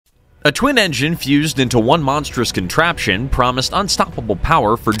A twin engine fused into one monstrous contraption promised unstoppable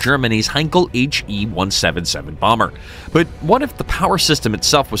power for Germany's Heinkel He 177 bomber. But what if the power system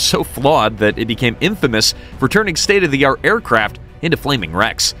itself was so flawed that it became infamous for turning state-of-the-art aircraft into flaming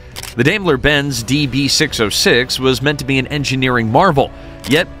wrecks? The Daimler-Benz DB 606 was meant to be an engineering marvel,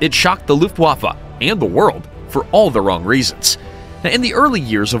 yet it shocked the Luftwaffe and the world for all the wrong reasons. Now, in the early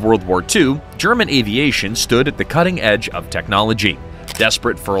years of World War II, German aviation stood at the cutting edge of technology.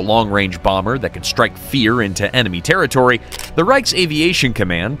 Desperate for a long-range bomber that could strike fear into enemy territory, the Reich's Aviation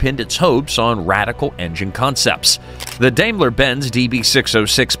Command pinned its hopes on radical engine concepts. The Daimler-Benz DB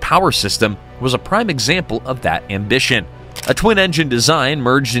 606 power system was a prime example of that ambition. A twin-engine design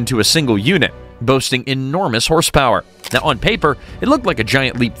merged into a single unit, boasting enormous horsepower. Now, on paper, it looked like a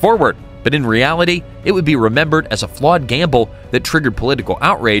giant leap forward, but in reality, it would be remembered as a flawed gamble that triggered political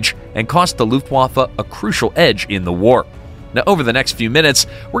outrage and cost the Luftwaffe a crucial edge in the war. Now, over the next few minutes,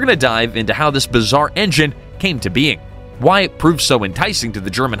 we're going to dive into how this bizarre engine came to being, why it proved so enticing to the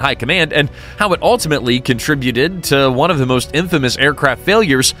German High Command, and how it ultimately contributed to one of the most infamous aircraft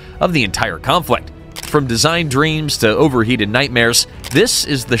failures of the entire conflict. From design dreams to overheated nightmares, this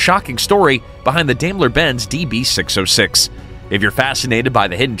is the shocking story behind the Daimler-Benz DB 606. If you're fascinated by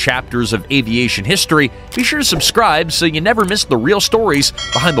the hidden chapters of aviation history, be sure to subscribe so you never miss the real stories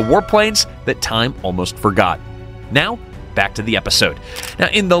behind the warplanes that time almost forgot. Now, back to the episode. Now,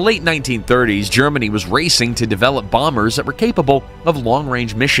 in the late 1930s, Germany was racing to develop bombers that were capable of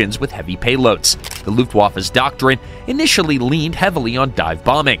long-range missions with heavy payloads. The Luftwaffe's doctrine initially leaned heavily on dive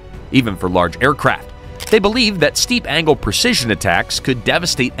bombing, even for large aircraft. They believed that steep-angle precision attacks could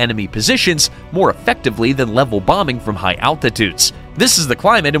devastate enemy positions more effectively than level bombing from high altitudes. This is the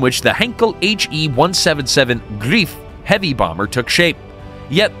climate in which the Heinkel He 177 Griff heavy bomber took shape.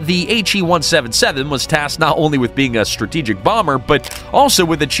 Yet the He 177 was tasked not only with being a strategic bomber, but also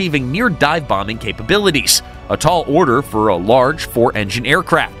with achieving near-dive bombing capabilities, a tall order for a large four-engine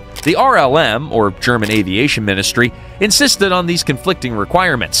aircraft. The RLM, or German Aviation Ministry, insisted on these conflicting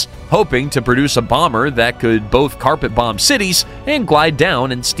requirements, hoping to produce a bomber that could both carpet bomb cities and glide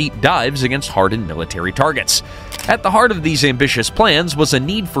down in steep dives against hardened military targets. At the heart of these ambitious plans was a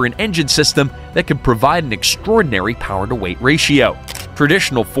need for an engine system that could provide an extraordinary power-to-weight ratio.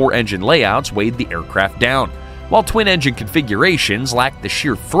 Traditional four-engine layouts weighed the aircraft down, while twin-engine configurations lacked the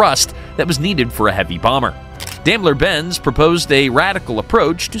sheer thrust that was needed for a heavy bomber. Daimler-Benz proposed a radical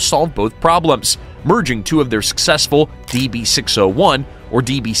approach to solve both problems, merging two of their successful DB 601 or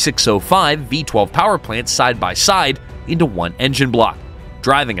DB 605 V12 power plants side by side into one engine block,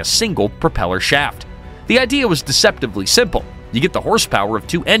 driving a single propeller shaft. The idea was deceptively simple. You get the horsepower of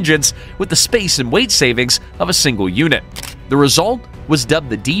two engines with the space and weight savings of a single unit. The result was dubbed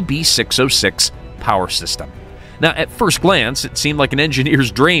the DB 606 power system. Now, at first glance, it seemed like an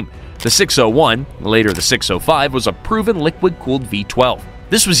engineer's dream. The 601, later the 605, was a proven liquid-cooled V12.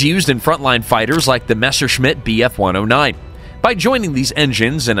 This was used in frontline fighters like the Messerschmitt Bf 109. By joining these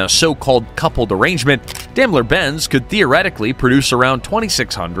engines in a so-called coupled arrangement, Daimler-Benz could theoretically produce around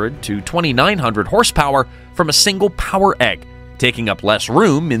 2,600 to 2,900 horsepower from a single power egg, taking up less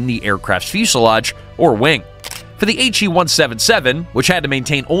room in the aircraft's fuselage or wing. For the He 177, which had to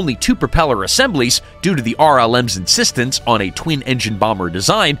maintain only two propeller assemblies due to the RLM's insistence on a twin-engine bomber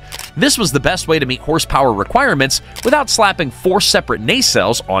design, this was the best way to meet horsepower requirements without slapping four separate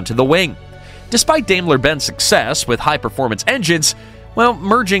nacelles onto the wing. Despite Daimler-Benz's success with high-performance engines, well,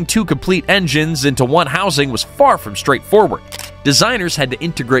 merging two complete engines into one housing was far from straightforward. Designers had to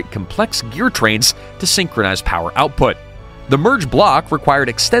integrate complex gear trains to synchronize power output. The merged block required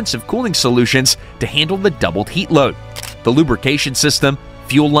extensive cooling solutions to handle the doubled heat load. The lubrication system,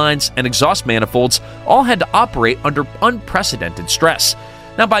 fuel lines, and exhaust manifolds all had to operate under unprecedented stress.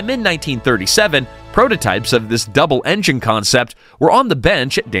 Now, by mid-1937, prototypes of this double-engine concept were on the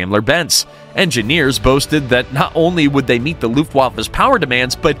bench at Daimler-Benz. Engineers boasted that not only would they meet the Luftwaffe's power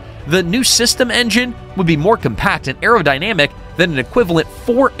demands, but the new system engine would be more compact and aerodynamic than an equivalent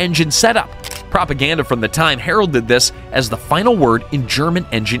four-engine setup. Propaganda from the time heralded this as the final word in German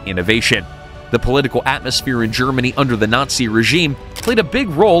engine innovation. The political atmosphere in Germany under the Nazi regime played a big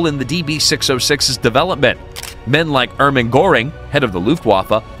role in the DB 606's development. Men like Erwin Göring, head of the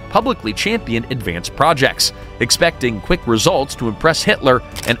Luftwaffe, publicly championed advanced projects, expecting quick results to impress Hitler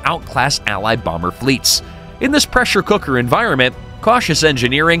and outclass Allied bomber fleets. In this pressure cooker environment, cautious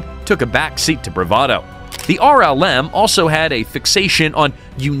engineering took a backseat to bravado. The RLM also had a fixation on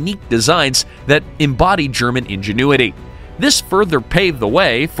unique designs that embodied German ingenuity. This further paved the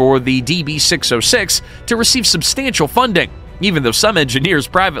way for the DB 606 to receive substantial funding, even though some engineers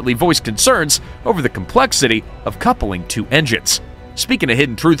privately voiced concerns over the complexity of coupling two engines. Speaking of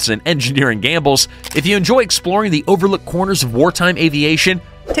hidden truths and engineering gambles, if you enjoy exploring the overlooked corners of wartime aviation,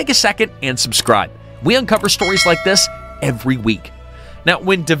 take a second and subscribe. We uncover stories like this every week. Now,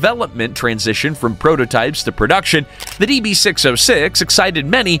 when development transitioned from prototypes to production, the DB606 excited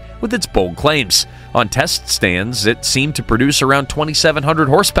many with its bold claims. On test stands, it seemed to produce around 2,700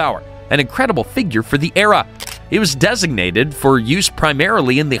 horsepower, an incredible figure for the era. It was designated for use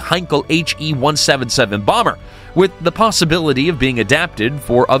primarily in the Heinkel He 177 bomber, with the possibility of being adapted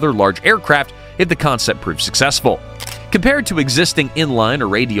for other large aircraft if the concept proved successful. Compared to existing inline or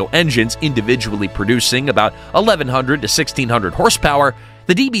radial engines individually producing about 1,100 to 1,600 horsepower,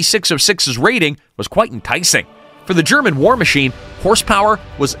 the DB606's rating was quite enticing. For the German war machine, horsepower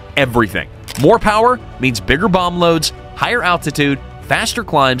was everything. More power means bigger bomb loads, higher altitude, faster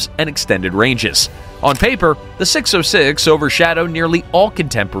climbs, and extended ranges. On paper, the 606 overshadowed nearly all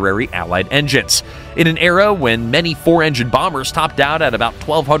contemporary Allied engines. In an era when many four-engine bombers topped out at about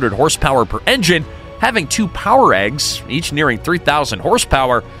 1,200 horsepower per engine, having two power eggs, each nearing 3,000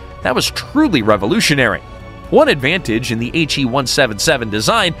 horsepower, that was truly revolutionary. One advantage in the He 177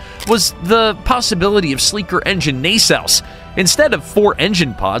 design was the possibility of sleeker engine nacelles. Instead of 4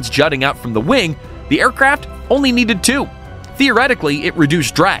 engine pods jutting out from the wing, the aircraft only needed 2. Theoretically, it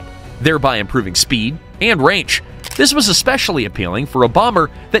reduced drag, thereby improving speed and range. This was especially appealing for a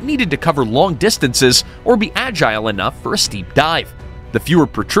bomber that needed to cover long distances or be agile enough for a steep dive. The fewer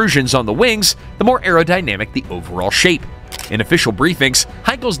protrusions on the wings, the more aerodynamic the overall shape. In official briefings,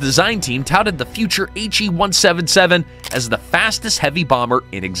 Heinkel's design team touted the future He 177 as the fastest heavy bomber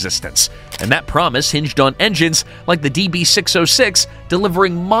in existence, and that promise hinged on engines like the DB606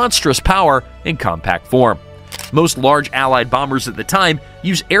 delivering monstrous power in compact form. Most large Allied bombers at the time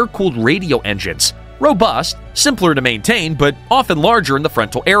used air-cooled radial engines, robust, simpler to maintain, but often larger in the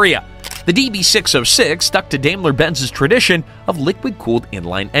frontal area. The DB606 stuck to Daimler-Benz's tradition of liquid-cooled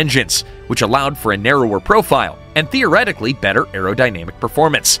inline engines, which allowed for a narrower profile and theoretically better aerodynamic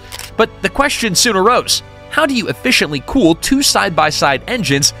performance. But the question soon arose: how do you efficiently cool 2 side-by-side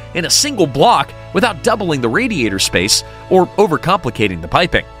engines in a single block without doubling the radiator space or overcomplicating the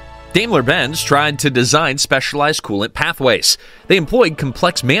piping? Daimler-Benz tried to design specialized coolant pathways. They employed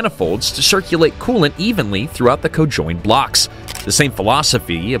complex manifolds to circulate coolant evenly throughout the cojoined blocks. The same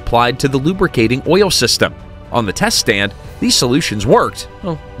philosophy applied to the lubricating oil system. On the test stand, these solutions worked,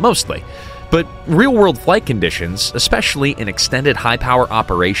 well, mostly. But real-world flight conditions, especially in extended high-power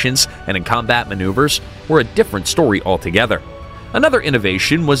operations and in combat maneuvers, were a different story altogether. Another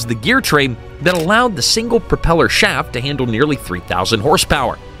innovation was the gear train that allowed the single propeller shaft to handle nearly 3,000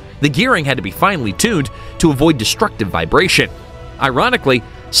 horsepower. The gearing had to be finely tuned to avoid destructive vibration. Ironically,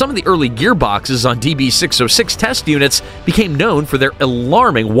 some of the early gearboxes on DB606 test units became known for their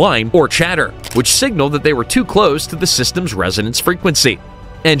alarming whine or chatter, which signaled that they were too close to the system's resonance frequency.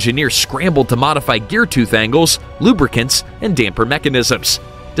 Engineers scrambled to modify gear tooth angles, lubricants, and damper mechanisms.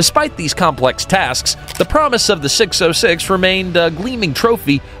 Despite these complex tasks, the promise of the 606 remained a gleaming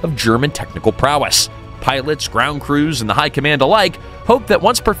trophy of German technical prowess. Pilots, ground crews, and the high command alike hoped that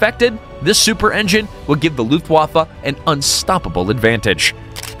once perfected, this super engine would give the Luftwaffe an unstoppable advantage.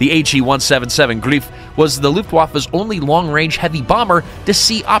 The He 177 Gleif was the Luftwaffe's only long-range heavy bomber to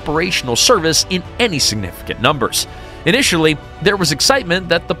see operational service in any significant numbers. Initially, there was excitement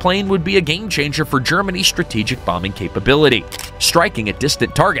that the plane would be a game-changer for Germany's strategic bombing capability, striking at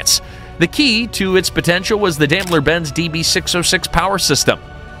distant targets. The key to its potential was the Daimler-Benz DB606 power system.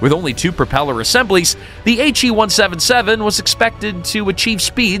 With only 2 propeller assemblies, the He 177 was expected to achieve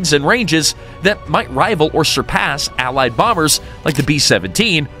speeds and ranges that might rival or surpass Allied bombers like the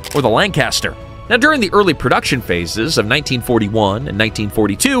B-17 or the Lancaster. Now, during the early production phases of 1941 and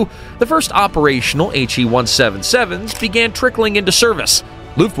 1942, the first operational He 177s began trickling into service.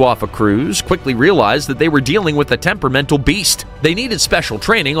 Luftwaffe crews quickly realized that they were dealing with a temperamental beast. They needed special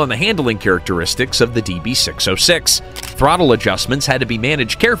training on the handling characteristics of the DB606. Throttle adjustments had to be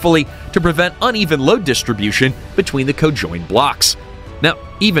managed carefully to prevent uneven load distribution between the cojoined blocks. Now,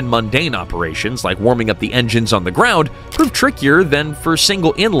 even mundane operations like warming up the engines on the ground proved trickier than for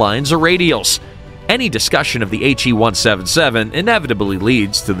single inlines or radials. Any discussion of the He 177 inevitably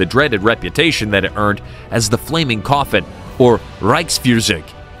leads to the dreaded reputation that it earned as the Flaming Coffin, or Reichsflugzeug.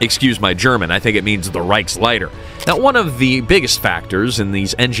 Excuse my German, I think it means the Reichsleiter. Now, one of the biggest factors in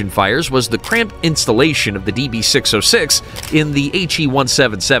these engine fires was the cramped installation of the DB606 in the He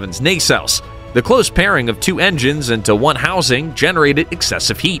 177's nacelles. The close pairing of 2 engines into one housing generated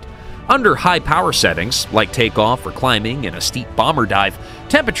excessive heat. Under high power settings, like takeoff or climbing in a steep bomber dive,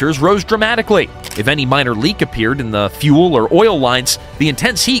 temperatures rose dramatically. If any minor leak appeared in the fuel or oil lines, the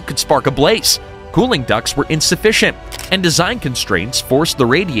intense heat could spark a blaze. cooling ducts were insufficient, and design constraints forced the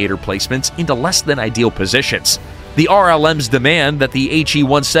radiator placements into less than ideal positions. The RLM's demand that the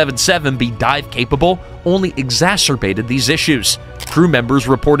HE-177 be dive-capable only exacerbated these issues. Crew members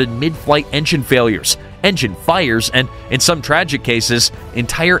reported mid-flight engine failures, engine fires, and, in some tragic cases,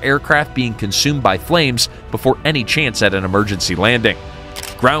 entire aircraft being consumed by flames before any chance at an emergency landing.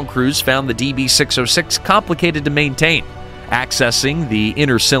 Ground crews found the DB-606 complicated to maintain. Accessing the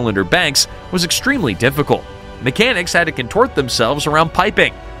inner cylinder banks was extremely difficult. Mechanics had to contort themselves around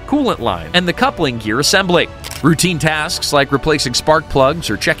piping, coolant line, and the coupling gear assembly. Routine tasks like replacing spark plugs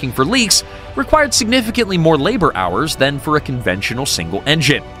or checking for leaks required significantly more labor hours than for a conventional single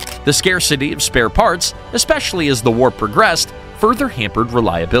engine. The scarcity of spare parts, especially as the war progressed, further hampered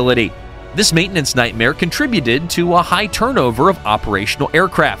reliability. This maintenance nightmare contributed to a high turnover of operational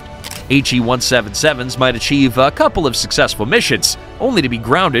aircraft. HE-177s might achieve a couple of successful missions, only to be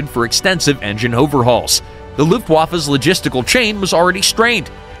grounded for extensive engine overhauls. The Luftwaffe's logistical chain was already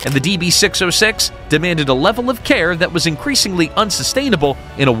strained, and the DB-606 demanded a level of care that was increasingly unsustainable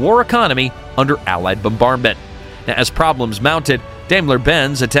in a war economy under Allied bombardment. Now, as problems mounted,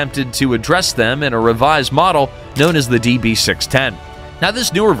 Daimler-Benz attempted to address them in a revised model known as the DB-610. Now,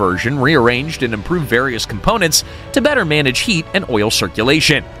 this newer version rearranged and improved various components to better manage heat and oil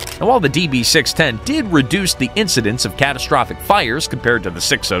circulation. And while the DB-610 did reduce the incidence of catastrophic fires compared to the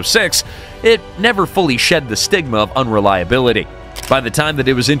 606, it never fully shed the stigma of unreliability. By the time that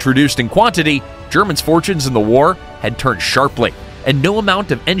it was introduced in quantity, Germans' fortunes in the war had turned sharply, and no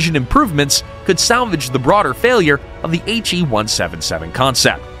amount of engine improvements could salvage the broader failure of the HE-177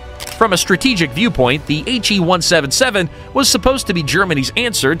 concept. From a strategic viewpoint, the HE-177 was supposed to be Germany's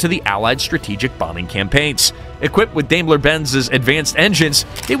answer to the Allied strategic bombing campaigns. Equipped with Daimler-Benz's advanced engines,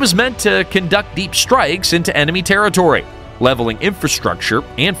 it was meant to conduct deep strikes into enemy territory, leveling infrastructure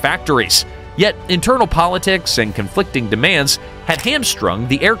and factories. Yet, internal politics and conflicting demands had hamstrung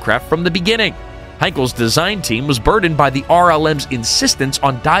the aircraft from the beginning. Heinkel's design team was burdened by the RLM's insistence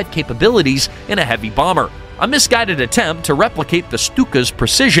on dive capabilities in a heavy bomber, a misguided attempt to replicate the Stuka's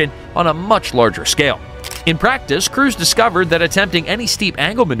precision on a much larger scale. In practice, crews discovered that attempting any steep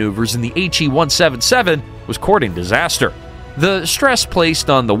angle maneuvers in the HE-177 was courting disaster. The stress placed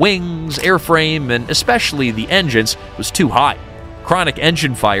on the wings, airframe, and especially the engines was too high. Chronic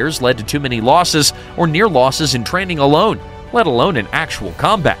engine fires led to too many losses or near losses in training alone, let alone in actual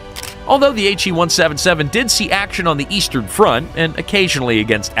combat. Although the HE-177 did see action on the Eastern Front and occasionally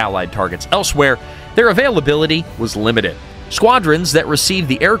against Allied targets elsewhere, their availability was limited. Squadrons that received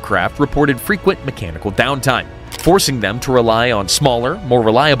the aircraft reported frequent mechanical downtime, forcing them to rely on smaller, more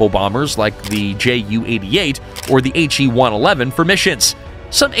reliable bombers like the Ju-88 or the HE-111 for missions.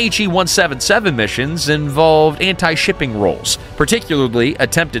 Some HE-177 missions involved anti-shipping roles, particularly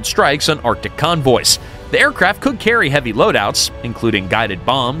attempted strikes on Arctic convoys. The aircraft could carry heavy loadouts, including guided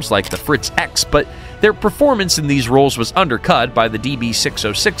bombs like the Fritz X, but their performance in these roles was undercut by the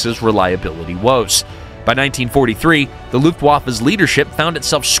DB-606's reliability woes. By 1943, the Luftwaffe's leadership found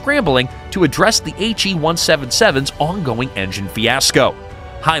itself scrambling to address the HE-177's ongoing engine fiasco.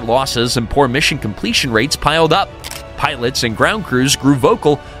 High losses and poor mission completion rates piled up. Pilots and ground crews grew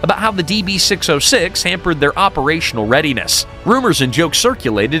vocal about how the DB-606 hampered their operational readiness. Rumors and jokes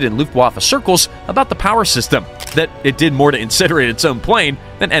circulated in Luftwaffe circles about the power system, that it did more to incinerate its own plane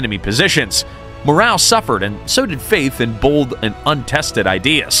than enemy positions. Morale suffered, and so did faith in bold and untested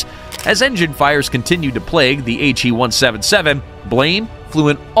ideas. As engine fires continued to plague the HE-177, blame flew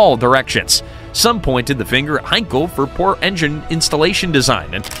in all directions. Some pointed the finger at Heinkel for poor engine installation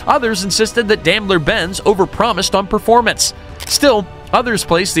design, and others insisted that Daimler-Benz overpromised on performance. Still, others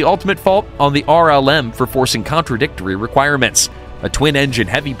placed the ultimate fault on the RLM for forcing contradictory requirements. A twin-engine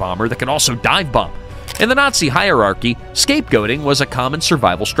heavy bomber that could also dive bomb. In the Nazi hierarchy, scapegoating was a common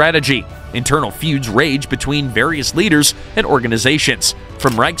survival strategy. Internal feuds raged between various leaders and organizations,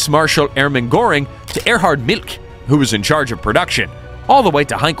 from Reichsmarschall Erwin Göring to Erhard Milch, who was in charge of production, all the way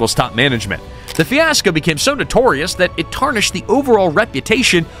to Heinkel's top management. The fiasco became so notorious that it tarnished the overall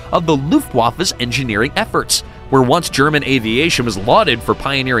reputation of the Luftwaffe's engineering efforts. Where once German aviation was lauded for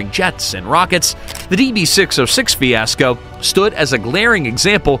pioneering jets and rockets, the DB-606 fiasco stood as a glaring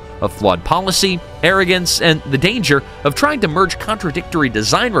example of flawed policy, arrogance, and the danger of trying to merge contradictory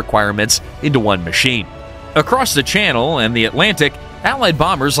design requirements into one machine. Across the Channel and the Atlantic, Allied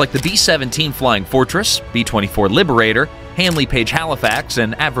bombers like the B-17 Flying Fortress, B-24 Liberator, Handley Page Halifax,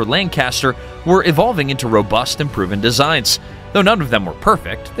 and Avro Lancaster were evolving into robust and proven designs. Though none of them were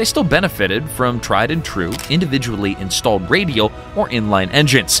perfect, they still benefited from tried-and-true, individually installed radial or inline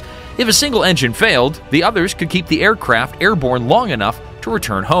engines. If a single engine failed, the others could keep the aircraft airborne long enough to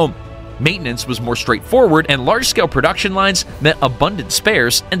return home. Maintenance was more straightforward, and large-scale production lines meant abundant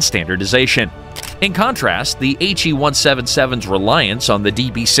spares and standardization. In contrast, the HE-177's reliance on the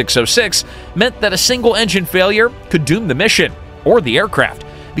DB-606 meant that a single engine failure could doom the mission, or the aircraft.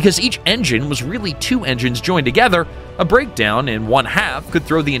 Because each engine was really two engines joined together, a breakdown in one half could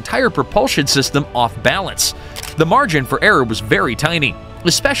throw the entire propulsion system off balance. The margin for error was very tiny,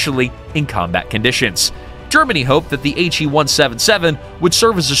 especially in combat conditions. Germany hoped that the HE-177 would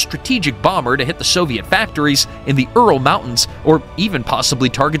serve as a strategic bomber to hit the Soviet factories in the Ural Mountains or even possibly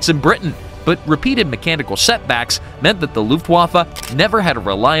targets in Britain, but repeated mechanical setbacks meant that the Luftwaffe never had a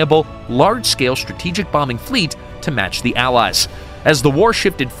reliable, large-scale strategic bombing fleet to match the Allies. As the war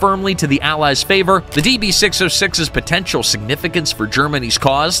shifted firmly to the Allies' favor, the DB-606's potential significance for Germany's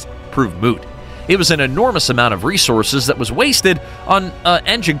cause proved moot. It was an enormous amount of resources that was wasted on an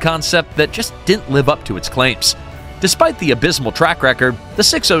engine concept that just didn't live up to its claims. Despite the abysmal track record, the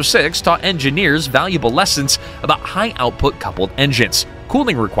 606 taught engineers valuable lessons about high-output coupled engines,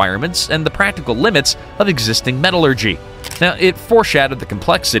 cooling requirements, and the practical limits of existing metallurgy. Now, it foreshadowed the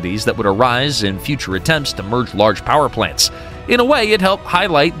complexities that would arise in future attempts to merge large power plants. In a way, it helped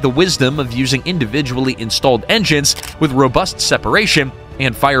highlight the wisdom of using individually installed engines with robust separation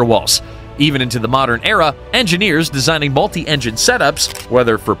and firewalls. Even into the modern era, engineers designing multi-engine setups,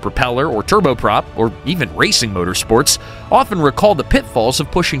 whether for propeller or turboprop, or even racing motorsports, often recall the pitfalls of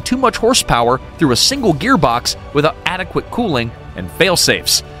pushing too much horsepower through a single gearbox without adequate cooling and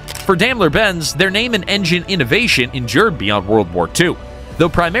fail-safes. For Daimler-Benz, their name and engine innovation endured beyond World War II, though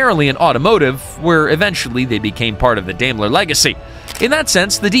primarily in automotive, where eventually they became part of the Daimler legacy. In that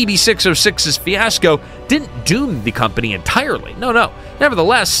sense, the DB-606's fiasco didn't doom the company entirely. No.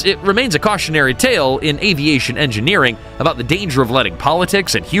 Nevertheless, it remains a cautionary tale in aviation engineering about the danger of letting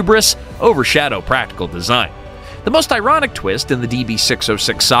politics and hubris overshadow practical design. The most ironic twist in the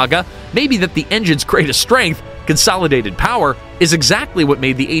DB-606 saga may be that the engine's greatest strength, consolidated power, is exactly what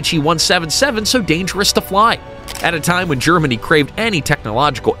made the HE-177 so dangerous to fly. At a time when Germany craved any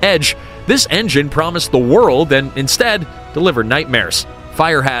technological edge, this engine promised the world and instead delivered nightmares.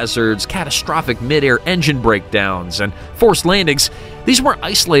 Fire hazards, catastrophic mid-air engine breakdowns, and forced landings, these weren't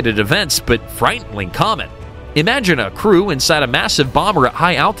isolated events, but frighteningly common. Imagine a crew inside a massive bomber at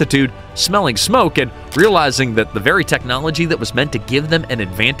high altitude, smelling smoke and realizing that the very technology that was meant to give them an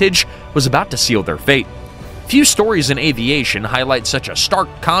advantage was about to seal their fate. Few stories in aviation highlight such a stark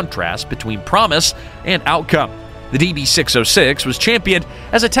contrast between promise and outcome. The DB-606 was championed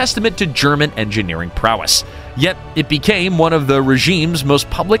as a testament to German engineering prowess, yet it became one of the regime's most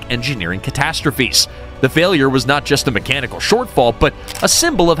public engineering catastrophes. The failure was not just a mechanical shortfall, but a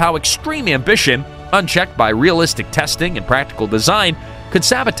symbol of how extreme ambition, unchecked by realistic testing and practical design, could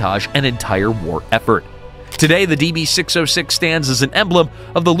sabotage an entire war effort. Today, the DB-606 stands as an emblem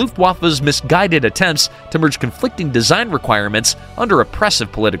of the Luftwaffe's misguided attempts to merge conflicting design requirements under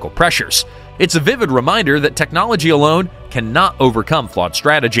oppressive political pressures. It's a vivid reminder that technology alone cannot overcome flawed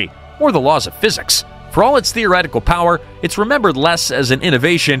strategy or the laws of physics. For all its theoretical power, it's remembered less as an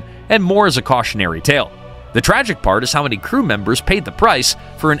innovation and more as a cautionary tale. The tragic part is how many crew members paid the price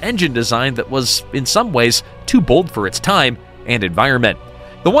for an engine design that was, in some ways, too bold for its time and environment.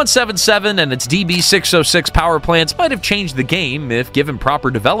 The 177 and its DB-606 power plants might have changed the game if given proper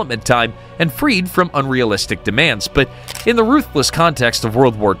development time and freed from unrealistic demands, but in the ruthless context of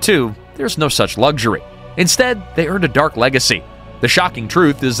World War II, there's no such luxury. Instead, they earned a dark legacy. The shocking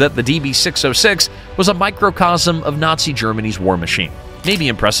truth is that the DB-606 was a microcosm of Nazi Germany's war machine. Maybe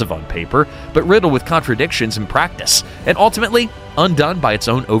impressive on paper, but riddled with contradictions in practice, and ultimately undone by its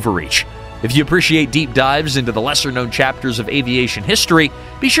own overreach. If you appreciate deep dives into the lesser-known chapters of aviation history,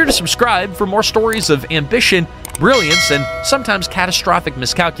 be sure to subscribe for more stories of ambition, brilliance, and sometimes catastrophic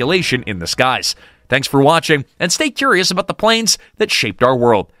miscalculation in the skies. Thanks for watching, and stay curious about the planes that shaped our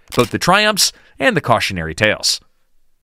world, both the triumphs and the cautionary tales.